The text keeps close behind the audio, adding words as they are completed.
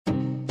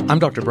I'm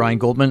Dr. Brian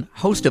Goldman,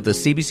 host of the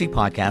CBC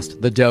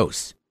podcast, The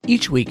Dose.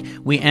 Each week,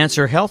 we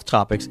answer health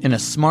topics in a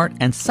smart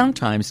and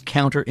sometimes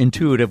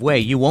counterintuitive way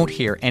you won't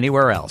hear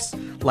anywhere else.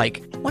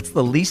 Like, what's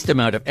the least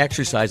amount of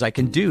exercise I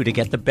can do to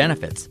get the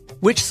benefits?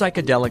 Which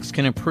psychedelics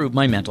can improve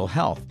my mental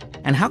health?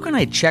 And how can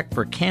I check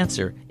for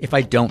cancer if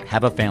I don't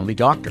have a family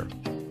doctor?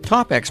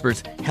 Top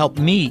experts help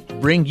me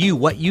bring you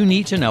what you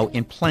need to know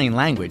in plain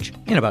language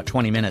in about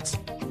 20 minutes.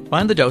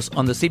 Find The Dose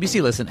on the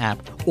CBC Listen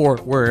app or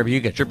wherever you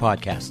get your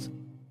podcasts.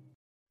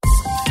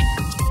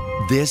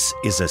 This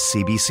is a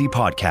CBC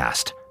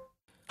podcast.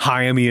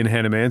 Hi, I'm Ian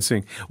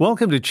Hannah-Mansing.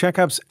 Welcome to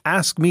Checkup's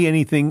Ask Me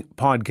Anything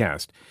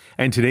podcast.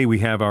 And today we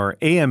have our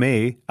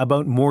AMA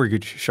about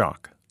mortgage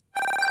shock.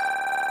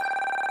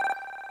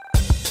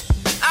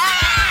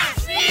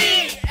 Ask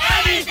me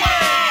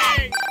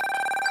anything!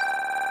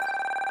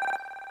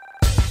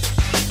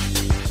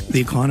 The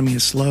economy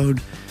has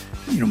slowed.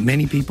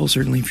 Many people,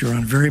 certainly if you're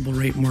on a variable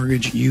rate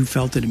mortgage, you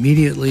felt it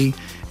immediately.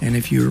 And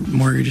if your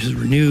mortgage is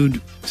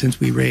renewed, since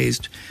we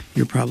raised,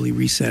 you're probably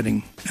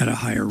resetting at a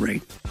higher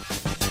rate.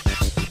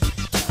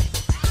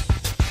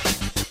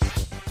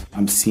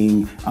 I'm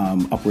seeing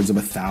upwards of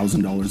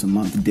 $1,000 a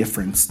month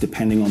difference,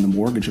 depending on the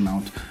mortgage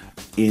amount,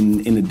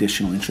 in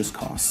additional interest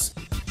costs.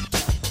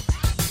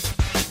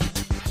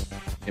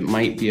 It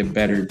might be a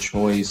better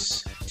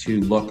choice to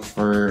look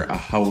for a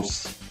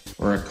house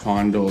or a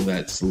condo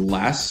that's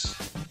less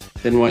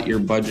than what your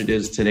budget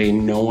is today,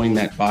 knowing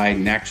that by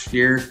next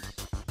year,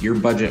 your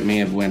budget may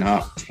have went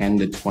up 10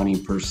 to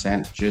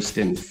 20% just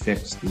in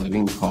fixed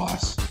living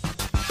costs.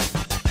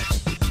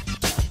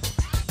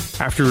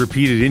 After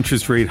repeated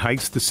interest rate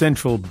hikes, the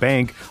central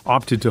bank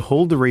opted to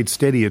hold the rate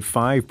steady at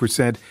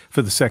 5%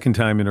 for the second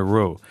time in a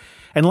row.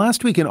 And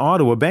last week in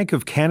Ottawa, Bank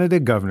of Canada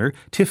Governor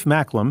Tiff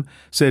Macklem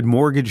said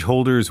mortgage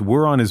holders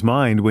were on his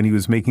mind when he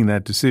was making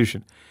that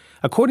decision.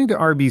 According to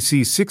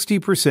RBC,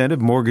 60%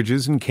 of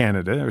mortgages in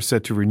Canada are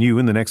set to renew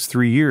in the next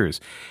 3 years.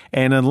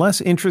 And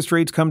unless interest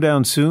rates come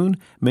down soon,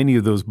 many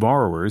of those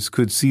borrowers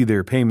could see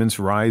their payments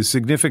rise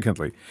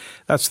significantly.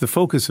 That's the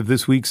focus of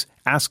this week's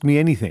Ask Me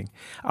Anything.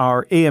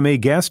 Our AMA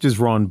guest is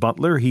Ron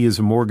Butler. He is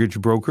a mortgage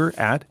broker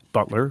at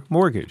Butler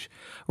Mortgage.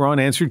 Ron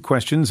answered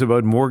questions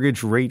about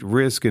mortgage rate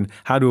risk and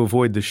how to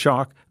avoid the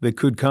shock that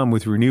could come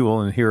with renewal.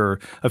 And here are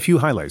a few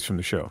highlights from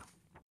the show.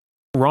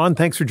 Ron,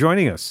 thanks for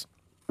joining us.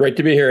 Great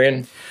to be here,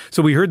 Ian.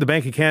 So we heard the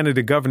Bank of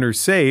Canada governor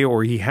say,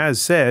 or he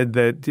has said,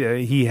 that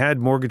he had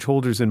mortgage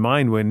holders in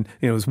mind when,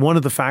 it was one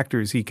of the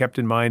factors he kept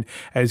in mind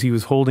as he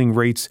was holding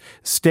rates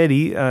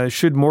steady.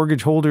 Should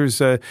mortgage holders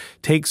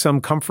take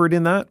some comfort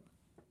in that?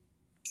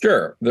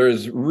 Sure.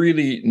 There's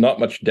really not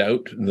much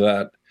doubt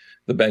that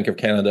the Bank of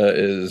Canada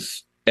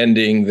is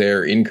ending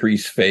their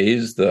increase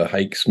phase. The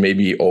hikes may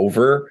be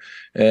over.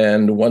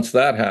 And once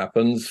that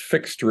happens,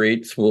 fixed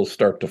rates will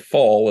start to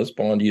fall as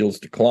bond yields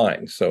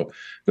decline. So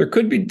there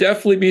could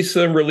definitely be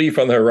some relief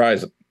on the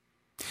horizon.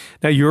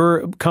 Now,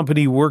 your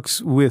company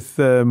works with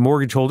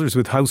mortgage holders,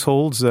 with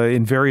households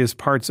in various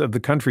parts of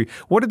the country.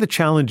 What are the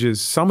challenges,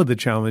 some of the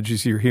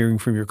challenges you're hearing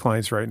from your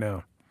clients right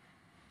now?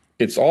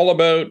 It's all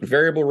about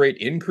variable rate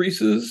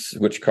increases,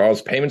 which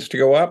cause payments to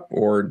go up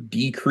or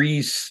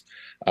decrease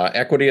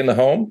equity in the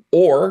home,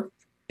 or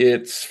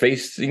it's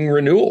facing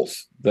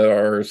renewals that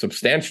are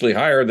substantially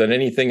higher than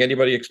anything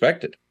anybody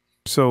expected.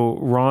 So,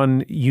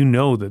 Ron, you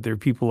know that there are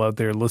people out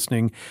there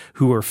listening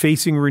who are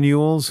facing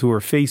renewals, who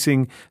are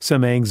facing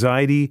some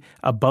anxiety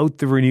about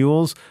the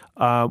renewals.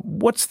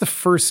 What's the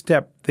first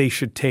step they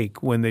should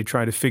take when they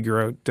try to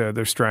figure out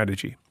their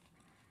strategy?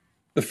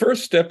 The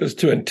first step is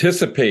to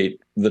anticipate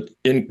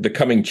the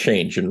coming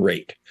change in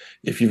rate.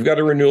 If you've got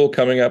a renewal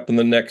coming up in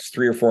the next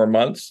 3 or 4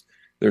 months,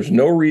 there's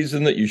no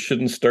reason that you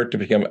shouldn't start to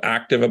become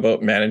active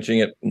about managing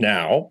it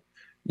now.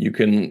 You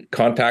can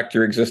contact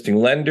your existing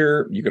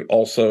lender. You can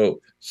also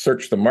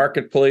search the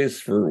marketplace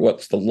for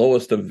what's the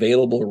lowest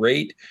available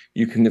rate.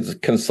 You can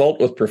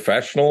consult with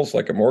professionals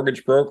like a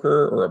mortgage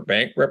broker or a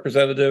bank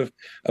representative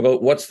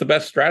about what's the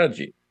best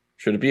strategy.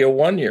 Should it be a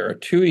 1 year, a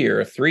 2 year,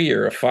 a 3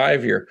 year, a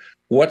 5 year?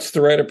 What's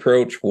the right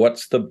approach?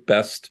 What's the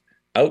best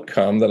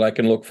outcome that I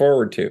can look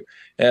forward to?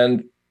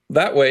 And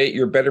that way,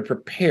 you're better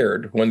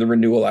prepared when the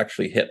renewal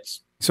actually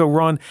hits. So,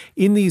 Ron,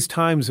 in these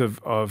times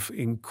of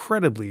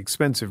incredibly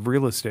expensive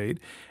real estate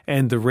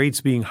and the rates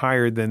being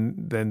higher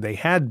than they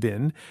had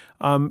been,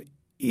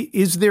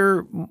 is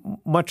there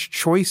much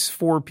choice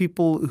for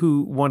people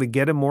who want to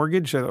get a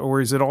mortgage, or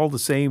is it all the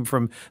same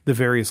from the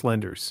various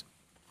lenders?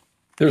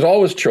 There's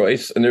always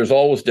choice and there's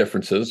always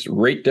differences.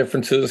 Rate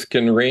differences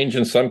can range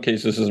in some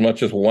cases as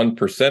much as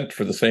 1%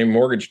 for the same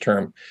mortgage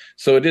term.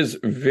 So it is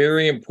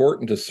very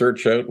important to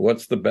search out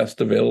what's the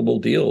best available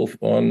deal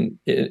on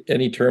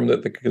any term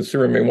that the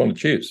consumer may want to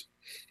choose.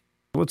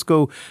 Let's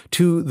go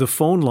to the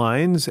phone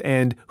lines,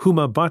 and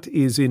Huma Butt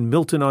is in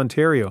Milton,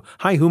 Ontario.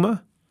 Hi,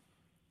 Huma.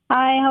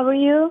 Hi, how are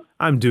you?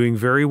 I'm doing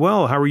very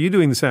well. How are you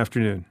doing this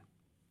afternoon?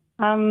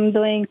 I'm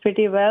doing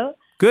pretty well.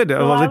 Good.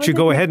 So I'll let you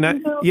go ahead.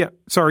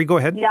 Sorry, go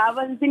ahead. Yeah, I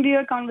was listening to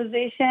your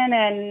conversation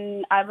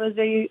and I was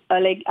very,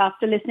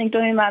 after listening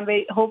to him, I'm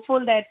very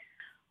hopeful that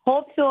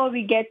hope so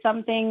we get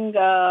something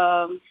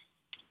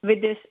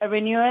with this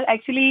renewal.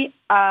 Actually,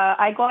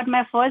 I got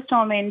my first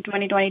home in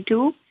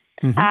 2022.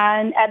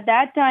 And at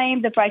that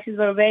time, the prices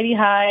were very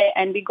high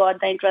and we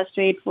got the interest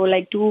rate for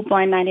like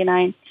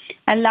 2.99.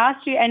 And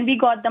last year, and we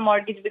got the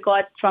mortgage we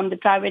got from the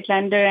private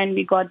lender and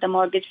we got the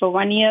mortgage for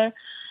 1 year.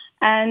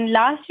 And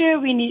last year,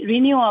 we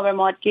renew our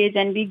mortgage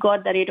and we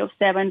got the rate of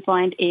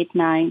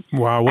 7.89.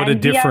 Wow, what a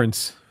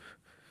difference.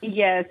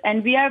 Yes,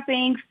 and we are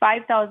paying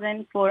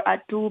 $5,000 for a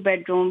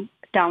 2-bedroom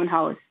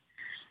townhouse.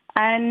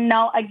 And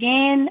now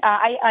again,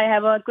 I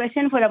have a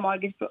question for a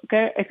mortgage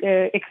broker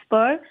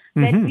expert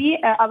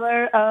that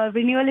our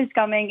renewal is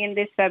coming in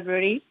this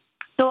February.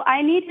 So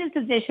I need his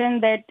suggestion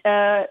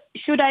that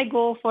should I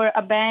go for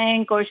a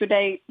bank or should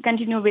I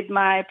continue with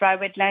my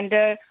private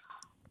lender?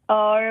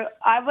 Or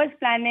I was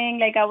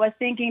planning, I was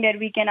thinking that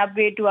we can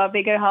upgrade to a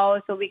bigger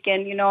house so we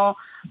can,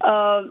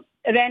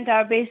 rent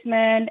our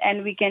basement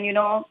and we can,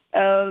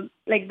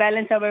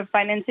 balance our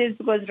finances,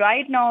 because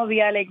right now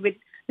we are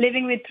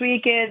living with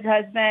 3 kids,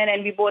 husband,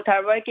 and we both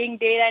are working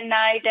day and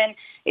night, and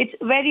it's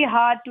very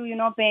hard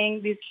to,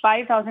 paying this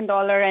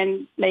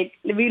 $5,000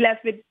 and we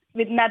left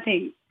with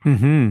nothing.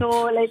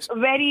 So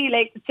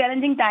very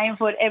challenging time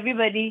for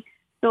everybody.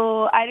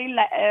 So I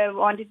really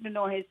wanted to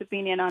know his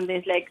opinion on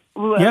this,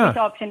 which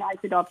option I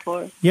should opt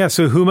for. Yeah,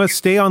 so Huma,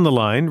 stay on the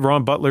line.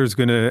 Ron Butler is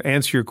going to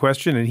answer your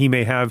question, and he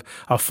may have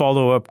a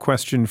follow-up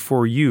question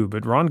for you.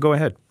 But Ron, go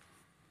ahead.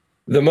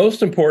 The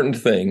most important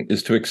thing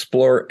is to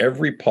explore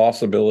every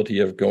possibility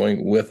of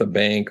going with a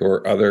bank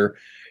or other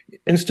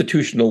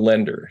institutional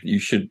lender. You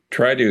should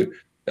try to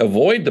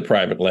avoid the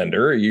private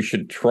lender. You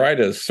should try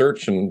to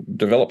search and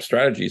develop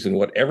strategies in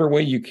whatever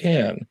way you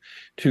can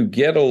to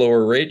get a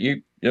lower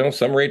rate.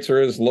 Some rates are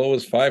as low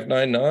as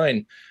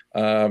 5.99.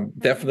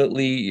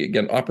 Definitely,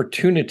 again,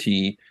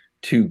 opportunity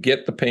to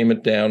get the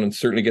payment down and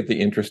certainly get the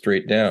interest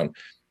rate down.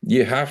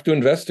 You have to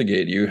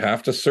investigate. You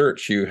have to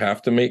search. You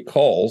have to make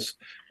calls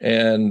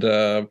and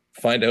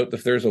find out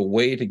if there's a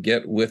way to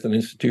get with an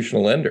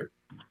institutional lender.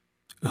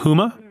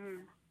 Huma?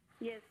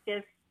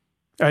 Yes.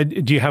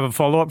 Do you have a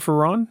follow-up for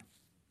Ron?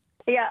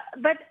 Yeah,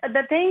 but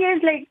the thing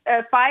is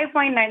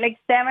 5.9,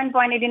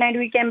 7.89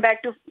 we came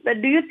back to.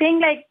 Do you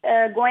think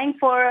going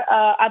for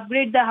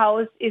upgrade the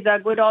house is a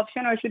good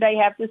option, or should I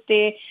have to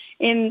stay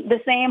in the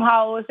same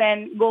house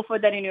and go for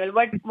the renewal?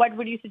 What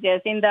would you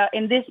suggest in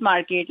this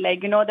market?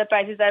 The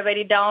prices are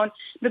very down,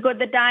 because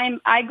the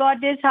time I got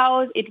this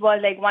house, it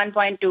was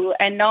 1.2.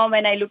 And now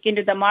when I look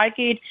into the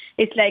market,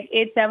 it's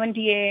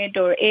 878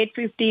 or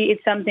 850.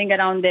 It's something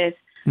around this.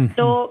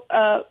 So,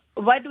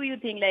 what do you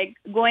think?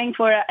 Going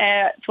for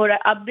an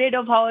upgrade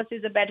of house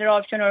is a better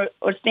option,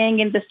 or staying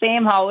in the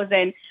same house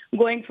and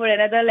going for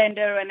another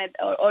lender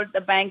or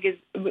the bank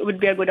would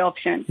be a good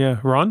option? Yeah,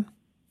 Ron?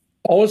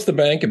 Always the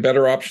bank a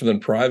better option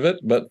than private,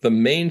 but the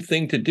main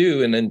thing to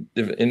do in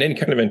any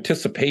kind of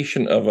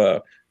anticipation of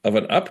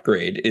an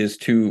upgrade is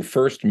to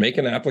first make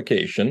an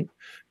application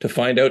to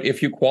find out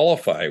if you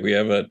qualify. We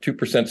have a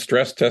 2%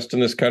 stress test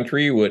in this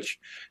country, which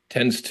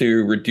tends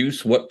to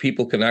reduce what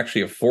people can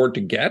actually afford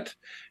to get.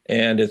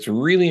 And it's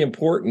really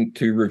important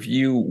to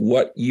review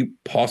what you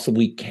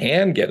possibly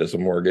can get as a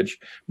mortgage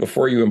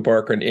before you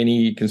embark on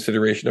any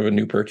consideration of a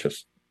new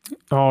purchase.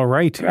 All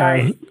right.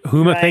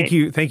 Huma, thank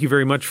you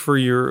very much for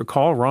your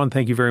call. Ron,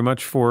 thank you very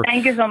much for...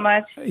 Thank you so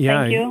much.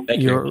 Yeah,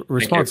 thank your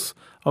response.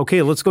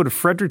 Okay, let's go to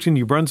Fredericton,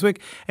 New Brunswick,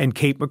 and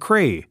Kate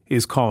McRae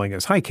is calling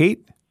us. Hi,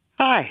 Kate.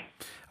 Hi.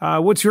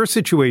 What's your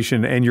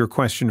situation and your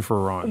question for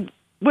Ron?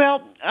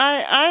 Well,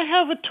 I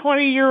have a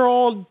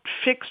 20-year-old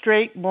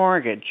fixed-rate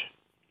mortgage.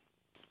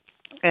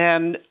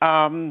 And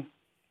I've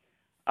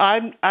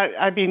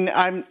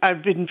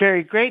been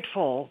very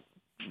grateful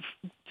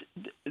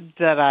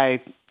that I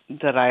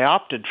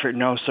opted for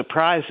no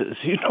surprises,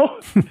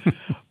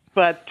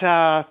 But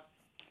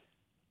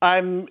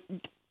I'm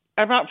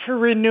up for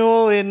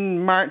renewal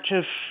in March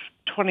of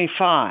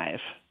 25,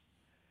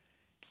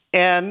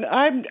 and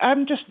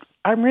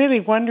I'm really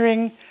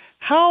wondering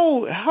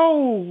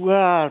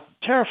how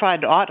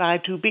terrified ought I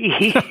to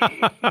be?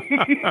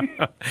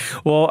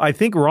 Well, I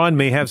think Ron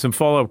may have some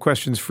follow-up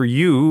questions for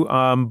you,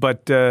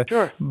 but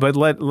sure.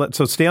 But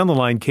so stay on the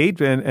line,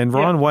 Kate, and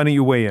Ron, why don't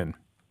you weigh in?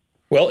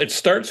 Well, it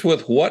starts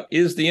with what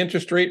is the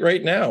interest rate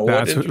right now?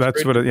 That's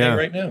what it, yeah.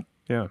 Right now.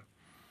 Yeah.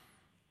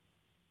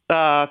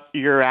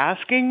 You're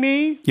asking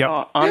me?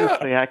 Yeah.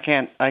 Honestly, I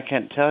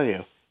can't tell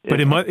you. But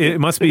it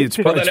must be. It's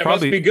probably. It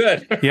must be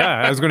good. Yeah,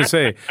 I was going to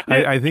say.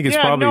 I think it's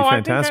probably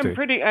fantastic.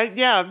 I think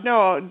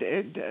I'm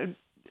pretty.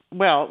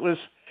 Well,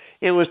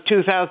 it was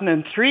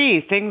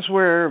 2003. Things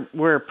were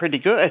pretty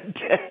good.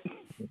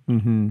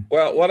 Mm-hmm.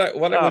 Well, what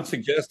I would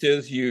suggest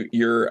is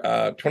your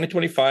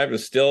 2025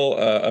 is still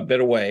a bit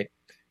away.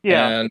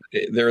 Yeah. And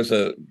there's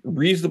a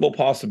reasonable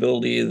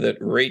possibility that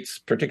rates,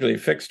 particularly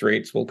fixed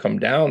rates, will come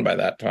down by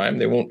that time.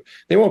 They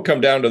won't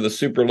come down to the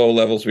super low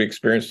levels we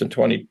experienced in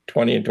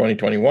 2020 and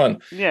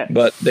 2021. Yeah.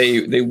 But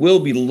they will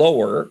be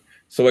lower.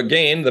 So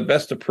again, the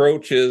best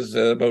approach is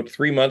about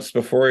 3 months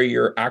before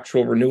your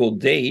actual renewal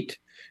date.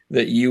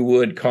 that you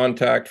would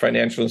contact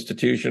financial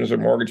institutions or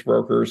mortgage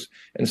brokers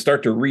and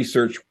start to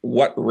research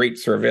what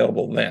rates are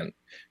available then.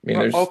 I mean,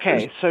 there's so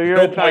you're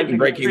no point advising in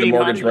breaking 3 the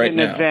mortgage months right in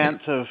now.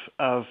 advance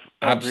of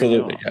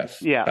Absolutely, renewal.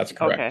 yes. Yeah, That's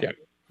correct. Okay. Yeah,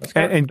 that's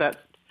correct. And That's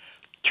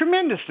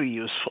tremendously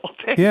useful.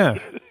 Thank yeah,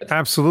 you.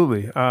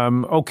 absolutely.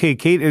 Okay,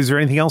 Kate, is there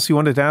anything else you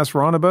wanted to ask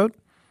Ron about?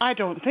 I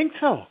don't think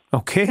so.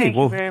 Okay, Thank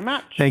you very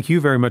much. Thank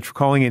you very much for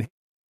calling in.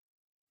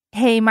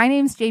 Hey, my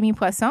name's Jamie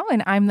Poisson,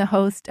 and I'm the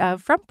host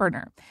of Front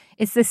Burner.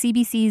 It's the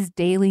CBC's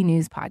daily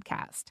news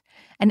podcast.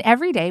 And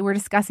every day we're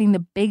discussing the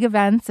big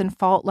events and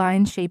fault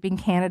lines shaping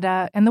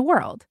Canada and the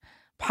world.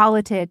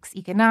 Politics,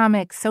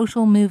 economics,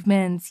 social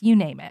movements, you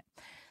name it.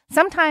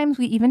 Sometimes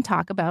we even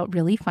talk about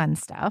really fun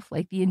stuff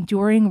like the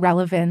enduring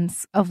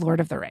relevance of Lord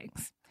of the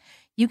Rings.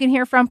 You can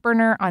hear Front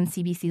Burner on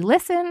CBC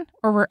Listen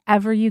or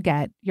wherever you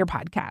get your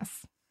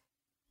podcasts.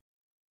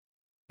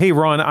 Hey,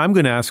 Ron, I'm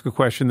going to ask a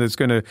question that's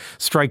going to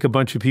strike a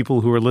bunch of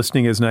people who are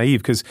listening as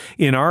naive, because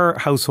in our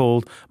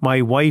household,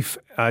 my wife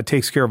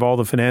takes care of all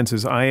the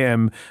finances. I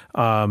am,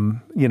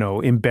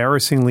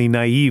 embarrassingly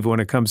naive when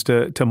it comes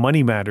to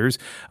money matters.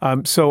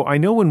 So I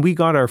know when we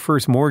got our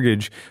first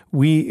mortgage,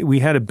 we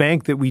had a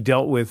bank that we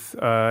dealt with,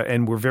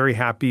 and we're very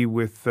happy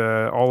with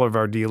all of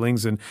our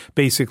dealings. And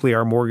basically,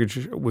 our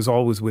mortgage was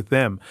always with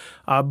them.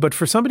 But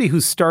for somebody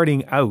who's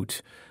starting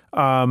out,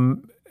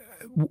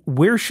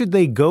 where should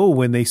they go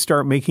when they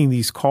start making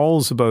these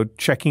calls about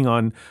checking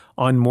on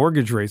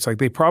mortgage rates? Like,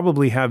 they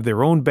probably have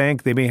their own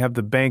bank. They may have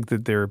the bank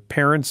that their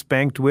parents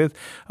banked with.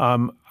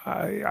 Do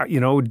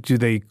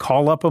they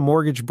call up a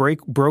mortgage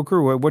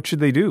broker? What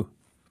should they do?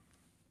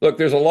 Look,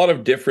 there's a lot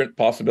of different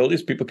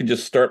possibilities. People can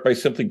just start by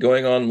simply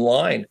going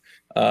online.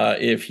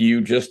 If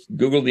you just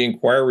Google the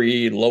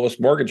inquiry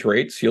lowest mortgage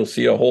rates, you'll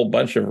see a whole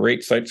bunch of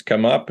rate sites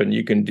come up, and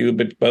you can do a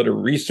bit better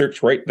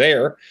research right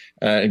there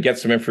and get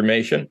some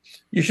information.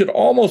 You should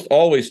almost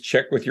always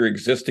check with your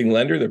existing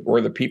lender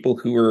or the people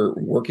who are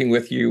working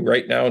with you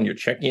right now in your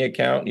checking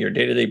account and your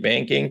day-to-day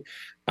banking.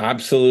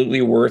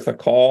 Absolutely worth a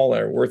call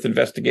or worth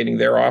investigating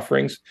their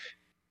offerings.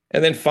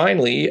 And then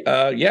finally,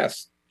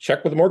 yes,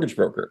 check with a mortgage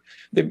broker.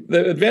 The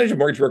advantage of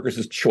mortgage brokers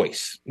is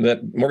choice, that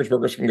mortgage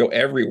brokers can go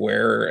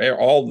everywhere,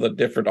 all the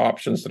different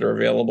options that are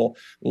available,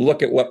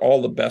 look at what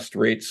all the best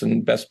rates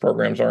and best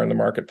programs are in the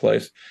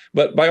marketplace.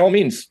 But by all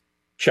means,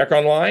 check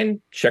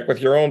online, check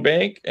with your own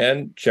bank,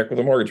 and check with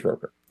a mortgage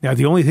broker. Now,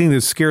 the only thing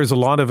that scares a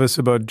lot of us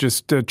about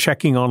just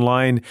checking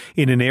online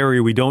in an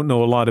area we don't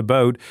know a lot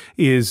about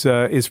is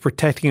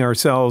protecting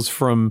ourselves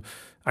from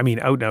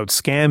out-and-out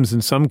scams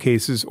in some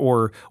cases,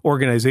 or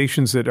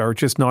organizations that are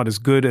just not as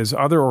good as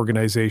other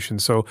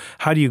organizations. So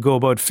how do you go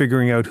about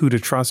figuring out who to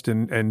trust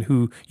and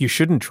who you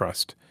shouldn't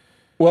trust?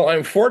 Well,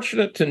 I'm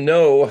fortunate to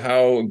know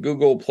how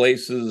Google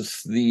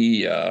places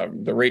the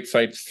rate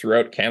sites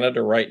throughout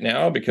Canada right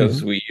now,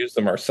 because we use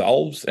them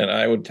ourselves. And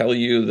I would tell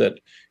you that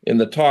in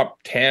the top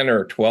 10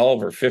 or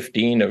 12 or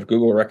 15 of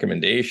Google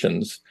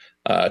recommendations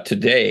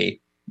today,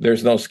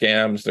 there's no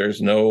scams.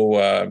 There's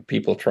no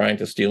people trying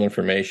to steal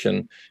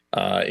information.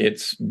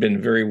 It's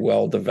been very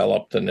well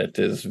developed, and it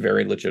is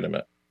very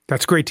legitimate.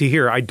 That's great to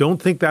hear. I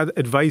don't think that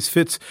advice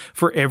fits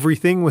for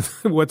everything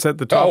with what's at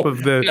the top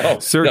of the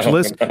search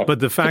list. But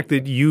the fact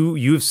that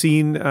you've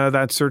seen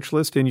that search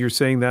list and you're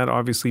saying that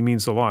obviously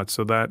means a lot.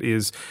 So that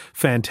is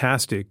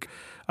fantastic.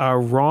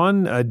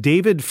 Ron,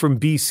 David from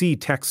BC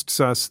texts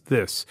us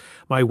this.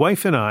 My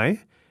wife and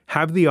I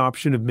have the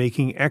option of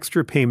making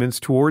extra payments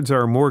towards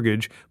our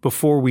mortgage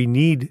before we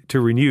need to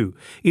renew.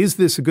 Is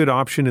this a good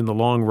option in the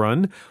long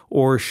run,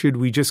 or should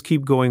we just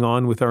keep going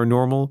on with our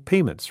normal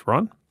payments?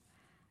 Ron?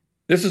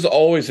 This is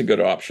always a good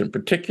option,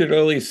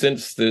 particularly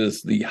since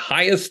there's the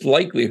highest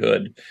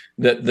likelihood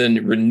that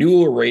the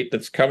renewal rate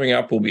that's coming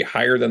up will be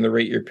higher than the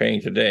rate you're paying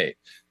today.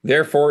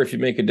 Therefore, if you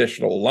make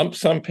additional lump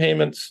sum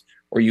payments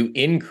or you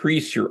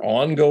increase your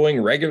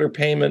ongoing regular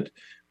payment,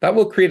 that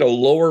will create a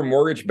lower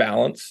mortgage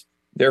balance.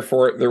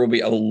 Therefore, there will be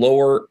a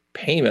lower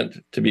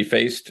payment to be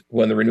faced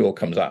when the renewal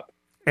comes up.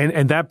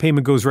 And that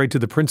payment goes right to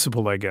the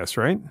principal, I guess,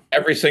 right?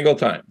 Every single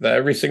time.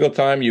 Every single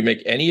time you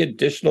make any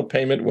additional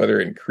payment, whether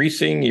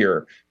increasing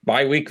your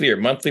biweekly or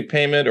monthly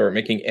payment or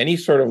making any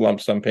sort of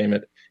lump sum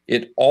payment,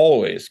 it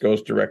always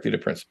goes directly to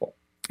principal.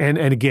 And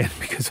again,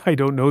 because I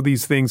don't know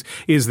these things,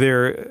 is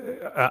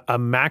there a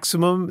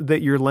maximum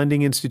that your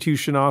lending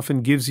institution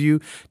often gives you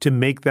to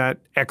make that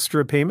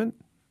extra payment?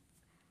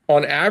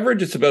 On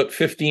average, it's about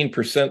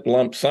 15%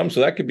 lump sum. So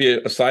that could be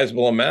a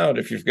sizable amount.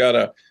 If you've got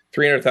a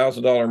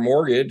 $300,000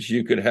 mortgage,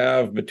 you could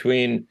have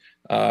between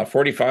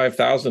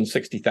 $45,000 and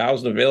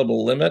 $60,000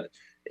 available limit.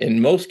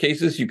 In most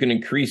cases, you can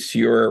increase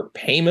your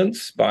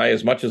payments by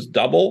as much as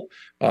double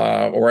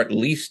or at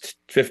least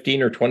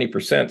 15 or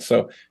 20%.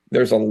 So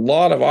there's a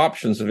lot of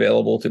options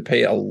available to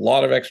pay a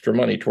lot of extra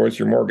money towards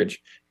your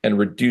mortgage and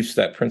reduce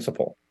that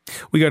principal.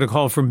 We got a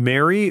call from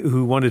Mary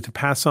who wanted to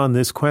pass on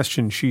this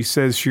question. She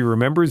says she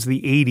remembers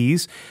the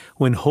 80s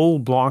when whole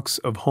blocks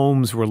of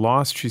homes were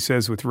lost, she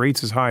says, with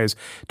rates as high as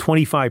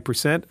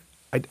 25%.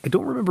 I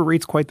don't remember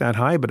rates quite that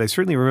high, but I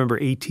certainly remember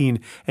 18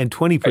 and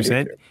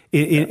 20%.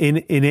 In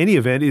any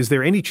event, is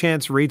there any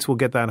chance rates will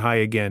get that high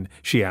again?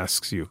 She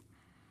asks you.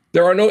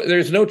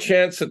 There's no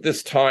chance at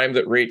this time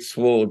that rates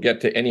will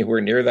get to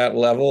anywhere near that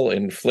level.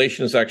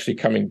 Inflation is actually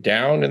coming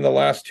down in the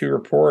last two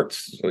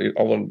reports,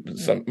 although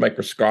some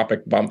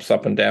microscopic bumps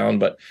up and down,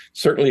 but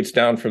certainly it's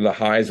down from the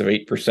highs of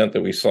 8%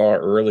 that we saw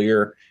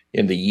earlier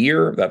in the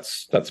year.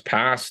 That's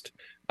passed.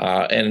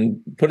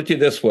 And put it to you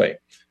this way,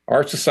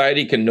 our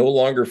society can no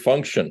longer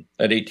function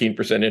at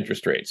 18%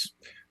 interest rates.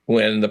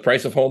 When the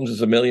price of homes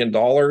is $1 million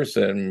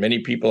and many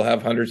people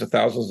have hundreds of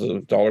thousands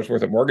of dollars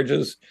worth of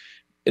mortgages,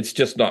 it's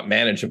just not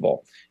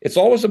manageable. It's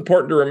always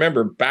important to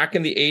remember back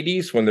in the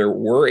 80s when there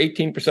were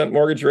 18%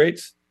 mortgage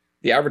rates,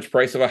 the average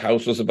price of a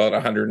house was about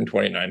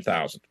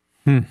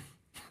 $129,000.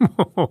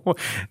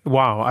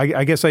 Wow.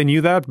 I guess I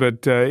knew that,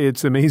 but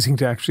it's amazing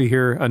to actually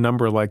hear a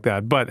number like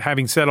that. But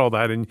having said all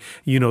that, and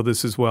you know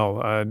this as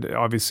well,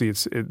 obviously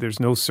there's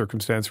no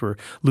circumstance where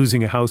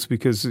losing a house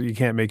because you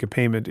can't make a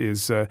payment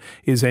is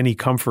any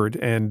comfort.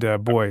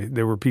 And boy,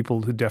 there were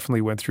people who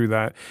definitely went through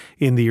that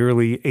in the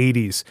early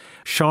 80s.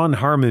 Sean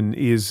Harmon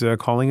is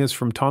calling us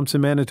from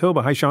Thompson,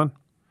 Manitoba. Hi, Sean.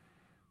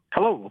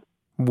 Hello.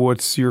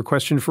 What's your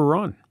question for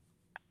Ron?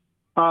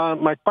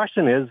 My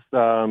question is,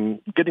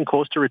 getting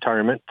close to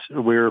retirement,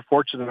 we're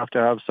fortunate enough to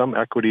have some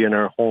equity in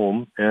our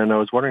home, and I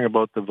was wondering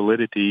about the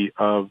validity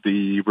of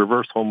the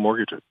reverse home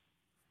mortgages.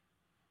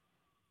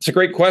 It's a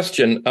great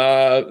question.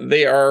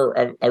 They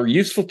are a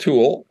useful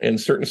tool in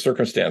certain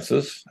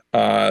circumstances.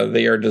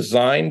 They are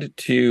designed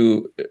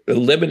to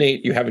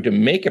eliminate you having to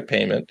make a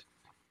payment,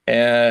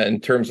 and in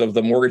terms of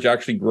the mortgage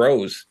actually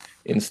grows.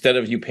 Instead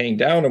of you paying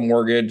down a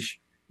mortgage,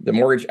 the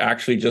mortgage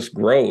actually just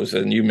grows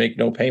and you make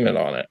no payment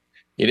on it.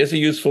 It is a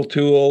useful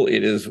tool.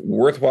 It is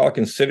worthwhile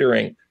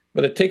considering,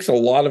 but it takes a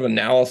lot of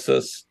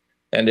analysis,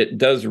 and it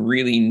does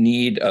really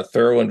need a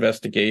thorough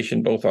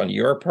investigation, both on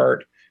your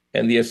part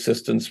and the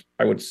assistance,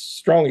 I would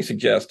strongly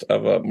suggest,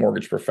 of a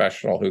mortgage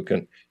professional who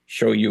can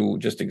show you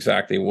just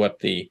exactly what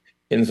the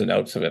ins and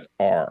outs of it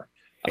are.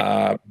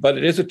 But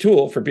it is a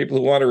tool for people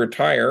who want to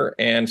retire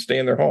and stay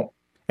in their home.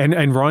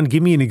 And Ron,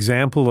 give me an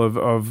example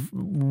of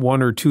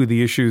one or two of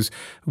the issues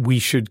we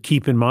should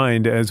keep in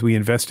mind as we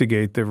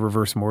investigate the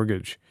reverse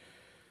mortgage.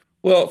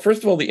 Well,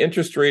 first of all, the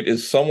interest rate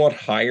is somewhat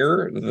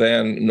higher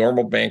than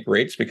normal bank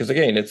rates because,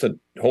 again, it's a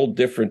whole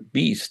different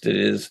beast. It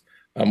is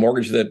a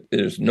mortgage that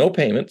there's no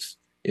payments.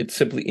 It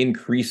simply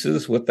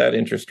increases with that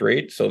interest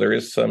rate. So there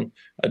is some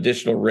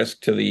additional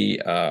risk to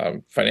the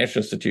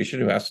financial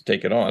institution who has to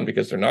take it on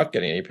because they're not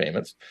getting any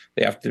payments.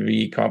 They have to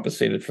be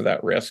compensated for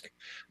that risk.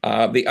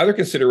 The other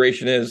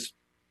consideration is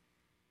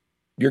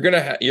there's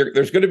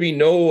going to be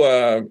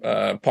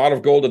no pot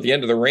of gold at the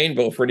end of the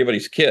rainbow for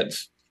anybody's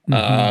kids.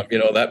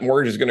 That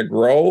mortgage is going to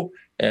grow,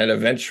 and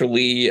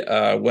eventually,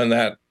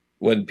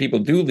 when people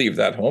do leave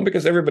that home,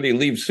 because everybody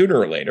leaves sooner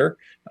or later,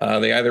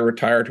 they either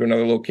retire to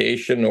another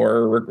location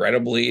or,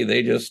 regrettably,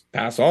 they just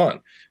pass on.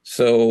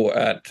 So,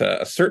 at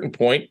a certain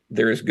point,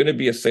 there is going to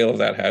be a sale of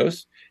that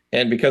house,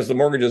 and because the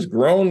mortgage has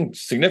grown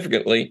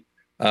significantly,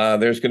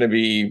 there's going to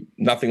be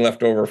nothing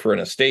left over for an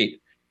estate,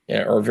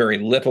 or very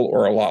little,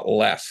 or a lot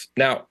less.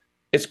 Now,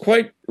 it's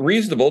quite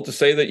reasonable to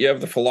say that you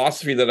have the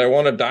philosophy that I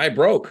want to die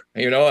broke,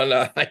 and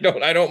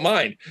I don't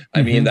mind.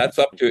 I mean, that's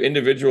up to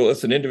individual.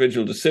 It's an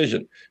individual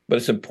decision, but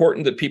it's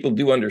important that people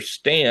do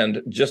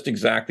understand just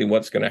exactly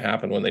what's going to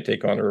happen when they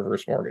take on a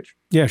reverse mortgage.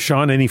 Yeah,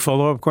 Sean, any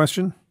follow-up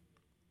question?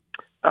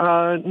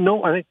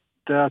 No, I think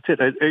that's it.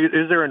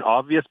 Is there an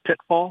obvious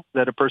pitfall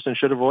that a person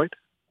should avoid?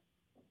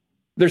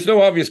 There's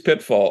no obvious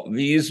pitfall.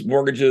 These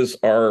mortgages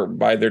are,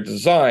 by their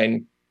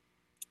design,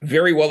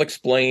 very well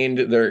explained.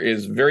 There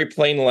is very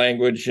plain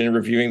language in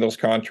reviewing those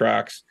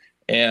contracts,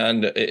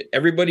 and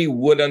everybody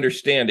would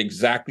understand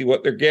exactly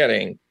what they're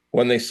getting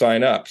when they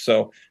sign up.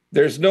 So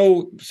there's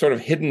no sort of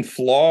hidden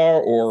flaw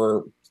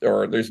or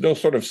there's no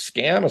sort of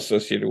scam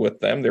associated with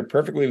them. They're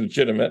perfectly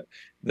legitimate.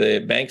 The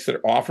banks that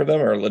offer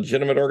them are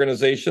legitimate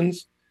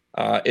organizations.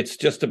 It's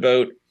just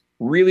about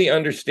really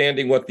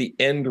understanding what the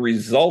end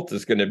result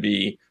is going to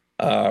be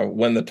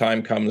when the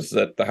time comes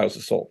that the house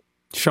is sold.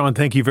 Sean,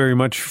 thank you very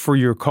much for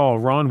your call.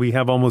 Ron, we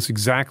have almost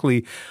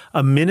exactly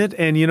a minute.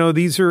 And,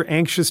 these are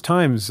anxious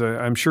times.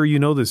 I'm sure you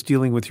know this,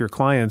 dealing with your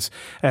clients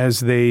as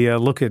they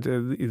look at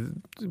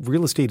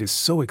real estate is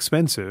so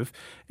expensive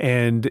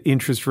and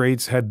interest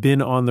rates have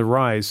been on the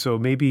rise. So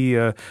maybe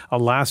a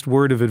last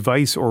word of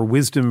advice or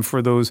wisdom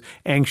for those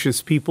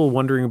anxious people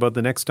wondering about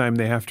the next time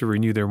they have to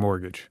renew their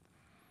mortgage.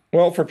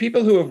 Well, for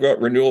people who have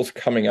got renewals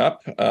coming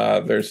up,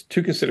 there's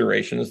two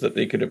considerations: that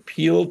they could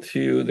appeal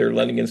to their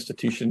lending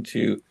institution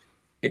to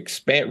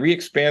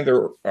re-expand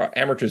their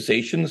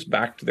amortizations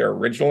back to their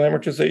original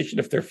amortization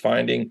if they're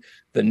finding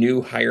the new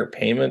higher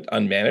payment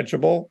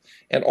unmanageable,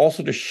 and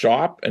also to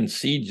shop and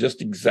see just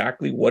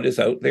exactly what is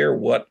out there,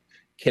 what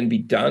can be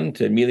done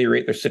to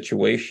ameliorate their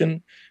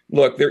situation.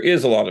 Look, there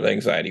is a lot of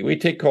anxiety. We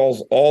take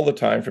calls all the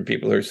time from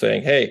people who are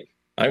saying, hey,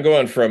 I'm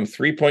going from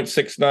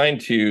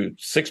 3.69 to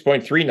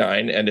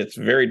 6.39, and it's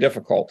very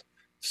difficult.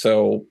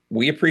 So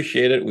we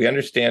appreciate it. We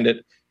understand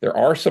it. There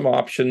are some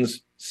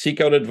options.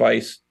 Seek out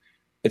advice.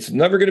 It's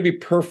never going to be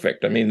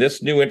perfect. I mean,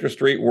 this new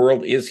interest rate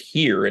world is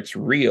here. It's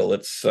real.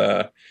 It's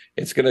going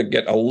to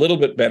get a little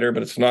bit better,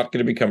 but it's not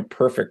going to become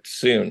perfect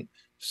soon.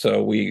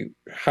 So we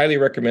highly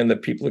recommend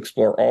that people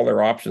explore all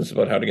their options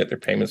about how to get their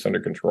payments under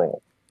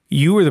control.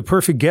 You are the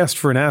perfect guest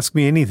for an Ask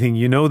Me Anything.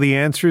 You know the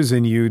answers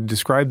and you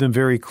describe them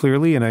very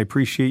clearly, and I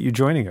appreciate you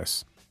joining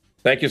us.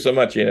 Thank you so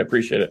much, Ian. I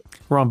appreciate it.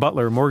 Ron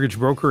Butler, mortgage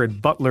broker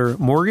at Butler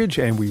Mortgage,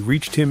 and we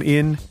reached him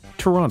in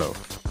Toronto.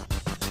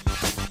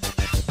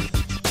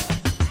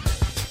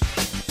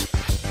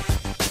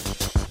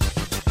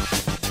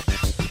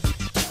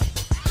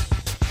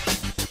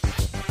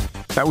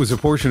 That was a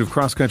portion of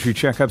Cross Country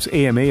Checkup's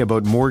AMA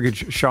about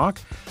mortgage shock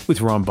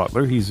with Ron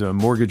Butler. He's a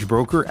mortgage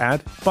broker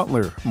at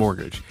Butler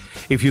Mortgage.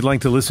 If you'd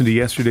like to listen to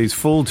yesterday's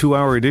full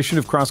 2-hour edition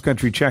of Cross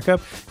Country Checkup,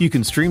 you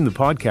can stream the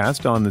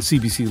podcast on the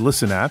CBC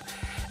Listen app.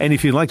 And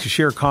if you'd like to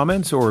share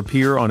comments or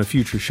appear on a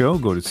future show,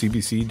 go to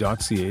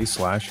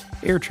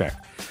cbc.ca/aircheck.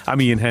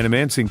 I'm Ian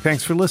Hannah-Mansing.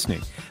 Thanks for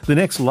listening. The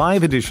next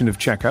live edition of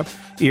Checkup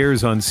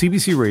airs on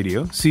CBC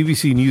Radio,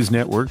 CBC News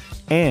Network,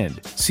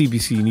 and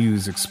CBC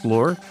News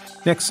Explore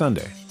next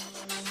Sunday.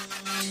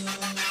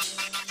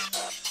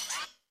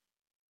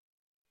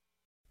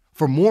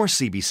 For more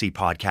CBC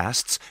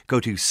podcasts, go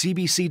to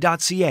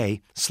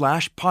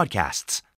cbc.ca/podcasts.